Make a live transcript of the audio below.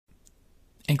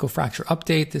Ankle fracture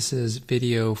update. This is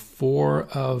video 4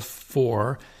 of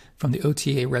 4 from the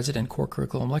OTA Resident Core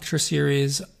Curriculum Lecture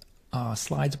Series.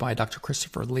 Slides by Dr.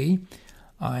 Christopher Lee.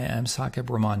 I am Saqib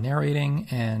Rahman narrating,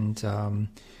 and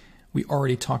we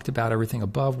already talked about everything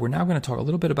above. We're now going to talk a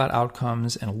little bit about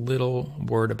outcomes and a little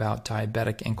word about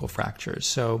diabetic ankle fractures.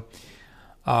 So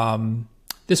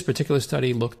this particular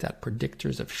study looked at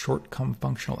predictors of short-term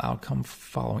functional outcome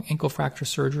following ankle fracture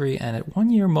surgery, and at 1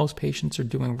 year, most patients are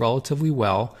doing relatively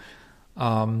well.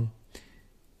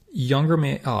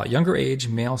 Younger age,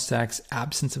 male sex,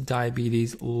 absence of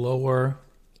diabetes, lower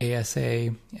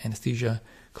ASA anesthesia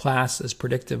class is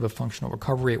predictive of functional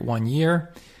recovery at 1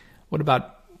 year.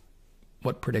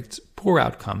 What predicts poor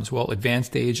outcomes? Well,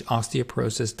 advanced age,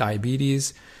 osteoporosis,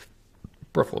 diabetes,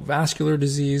 peripheral vascular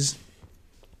disease,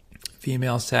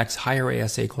 female sex, higher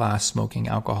ASA class, smoking,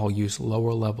 alcohol use,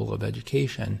 lower level of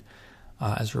education,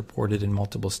 as reported in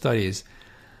multiple studies.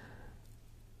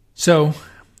 So,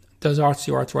 does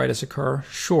osteoarthritis occur?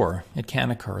 Sure, it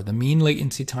can occur. The mean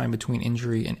latency time between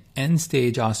injury and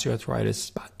end-stage osteoarthritis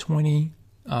is about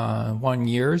 21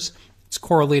 years. It's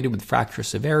correlated with fracture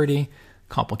severity,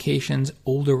 complications,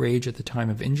 older age at the time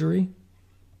of injury.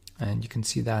 And you can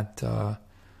see that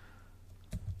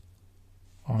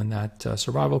on that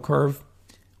survival curve.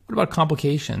 What about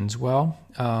complications? Well,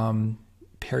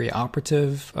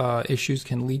 perioperative issues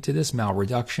can lead to this: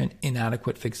 malreduction,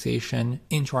 inadequate fixation,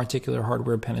 intra-articular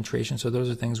hardware penetration. So those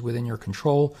are things within your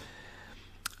control.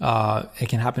 It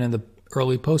can happen in the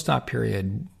early post-op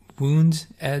period: wound,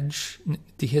 edge,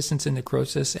 dehiscence and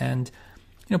necrosis. And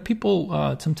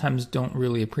people sometimes don't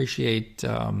really appreciate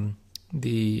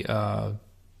the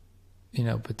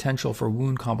potential for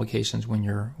wound complications when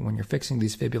you're fixing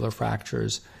these fibular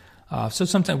fractures. So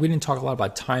sometimes we didn't talk a lot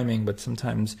about timing, but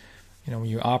sometimes when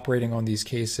you're operating on these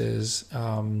cases,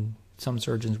 some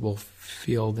surgeons will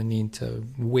feel the need to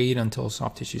wait until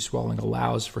soft tissue swelling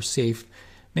allows for safe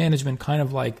management, kind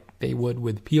of like they would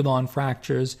with peel-on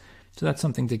fractures. So that's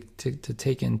something to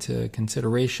take into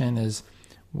consideration, is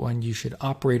when you should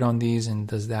operate on these, and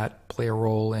does that play a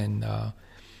role in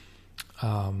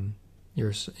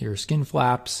your skin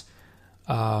flaps.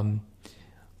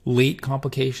 Late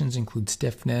complications include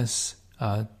stiffness,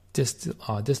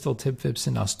 distal tib fib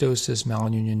synostosis,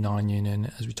 malunion,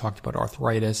 non-union, as we talked about,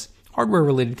 arthritis,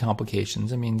 hardware-related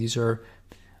complications. I mean, these are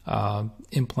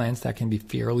implants that can be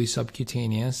fairly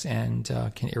subcutaneous and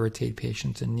can irritate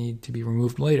patients and need to be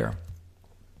removed later.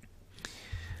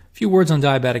 A few words on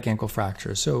diabetic ankle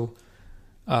fractures. So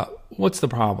what's the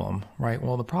problem, right?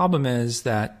 Well, the problem is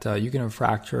that you can have a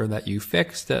fracture that you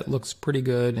fix that looks pretty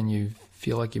good, and you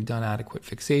feel like you've done adequate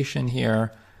fixation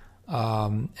here,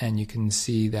 and you can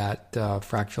see that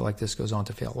fracture like this goes on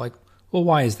to fail. Well,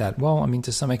 why is that? Well, I mean,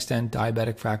 to some extent,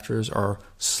 diabetic fractures are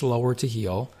slower to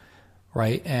heal,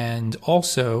 right? And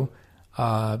also,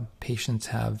 patients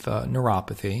have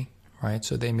neuropathy, right?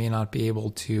 So they may not be able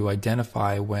to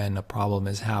identify when a problem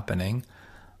is happening.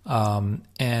 You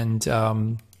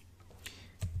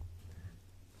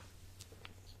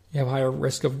have higher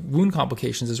risk of wound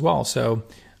complications as well. So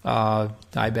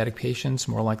diabetic patients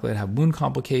more likely to have wound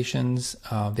complications.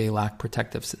 They lack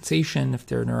protective sensation if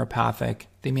they're neuropathic.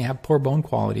 They may have poor bone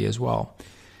quality as well.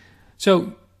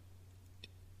 So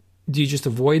do you just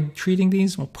avoid treating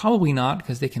these? Well, probably not,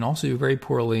 because they can also do very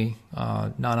poorly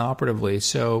non-operatively.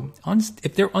 So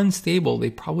if they're unstable,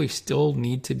 they probably still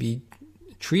need to be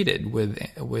treated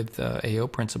with AO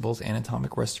principles: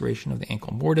 anatomic restoration of the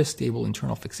ankle mortise, stable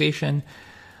internal fixation.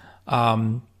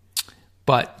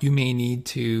 But you may need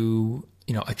to,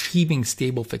 achieving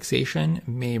stable fixation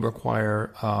may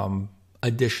require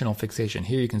additional fixation.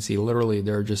 Here you can see literally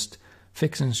they're just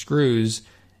fixing screws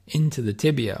into the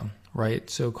tibia, right?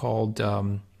 So-called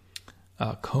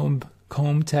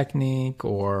comb technique,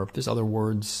 or there's other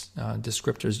words,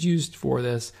 descriptors used for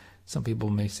this. Some people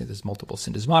may say there's multiple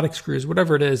syndesmotic screws.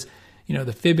 Whatever it is,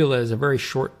 the fibula is a very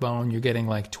short bone. You're getting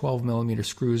like 12 millimeter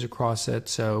screws across it.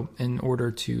 So in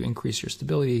order to increase your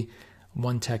stability,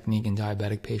 one technique in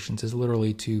diabetic patients is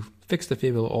literally to fix the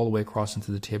fibula all the way across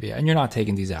into the tibia, and you're not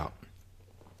taking these out.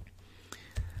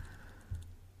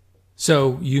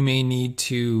 So you may need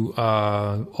to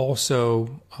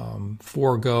also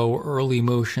forego early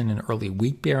motion and early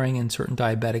weight bearing in certain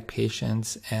diabetic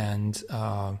patients, and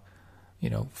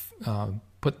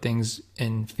put things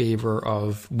in favor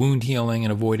of wound healing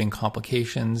and avoiding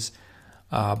complications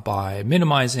by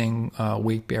minimizing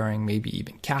weight bearing, maybe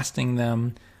even casting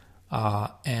them.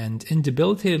 And in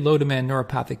debilitated low-demand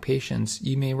neuropathic patients,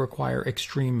 you may require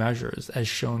extreme measures, as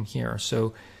shown here.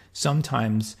 So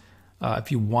sometimes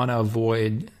if you want to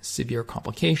avoid severe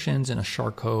complications in a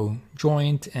Charcot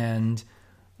joint and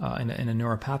in a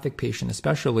neuropathic patient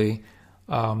especially,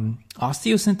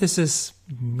 osteosynthesis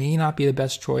may not be the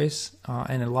best choice.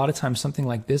 And a lot of times something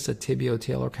like this, a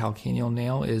tibio-talar calcaneal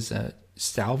nail, is a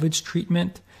salvage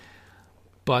treatment.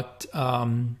 But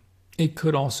it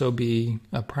could also be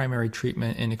a primary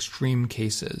treatment in extreme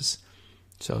cases.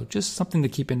 So just something to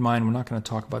keep in mind. We're not going to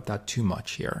talk about that too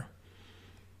much here.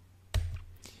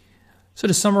 So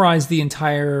to summarize the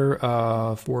entire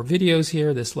 4 videos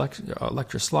here, this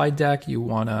lecture slide deck, you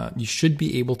should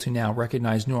be able to now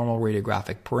recognize normal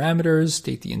radiographic parameters,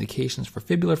 state the indications for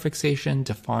fibular fixation,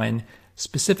 define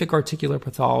specific articular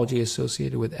pathology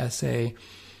associated with SA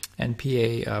and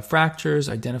PA fractures,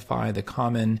 identify the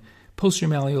common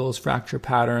posterior malleolus fracture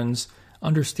patterns,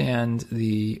 understand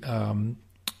the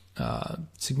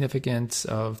significance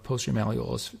of posterior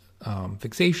malleolus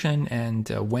fixation and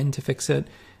when to fix it,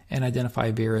 and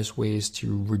identify various ways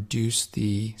to reduce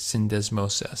the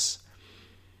syndesmosis.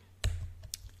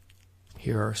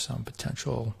 Here are some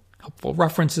potential helpful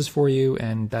references for you,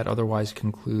 and that otherwise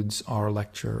concludes our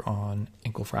lecture on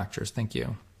ankle fractures. Thank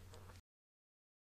you.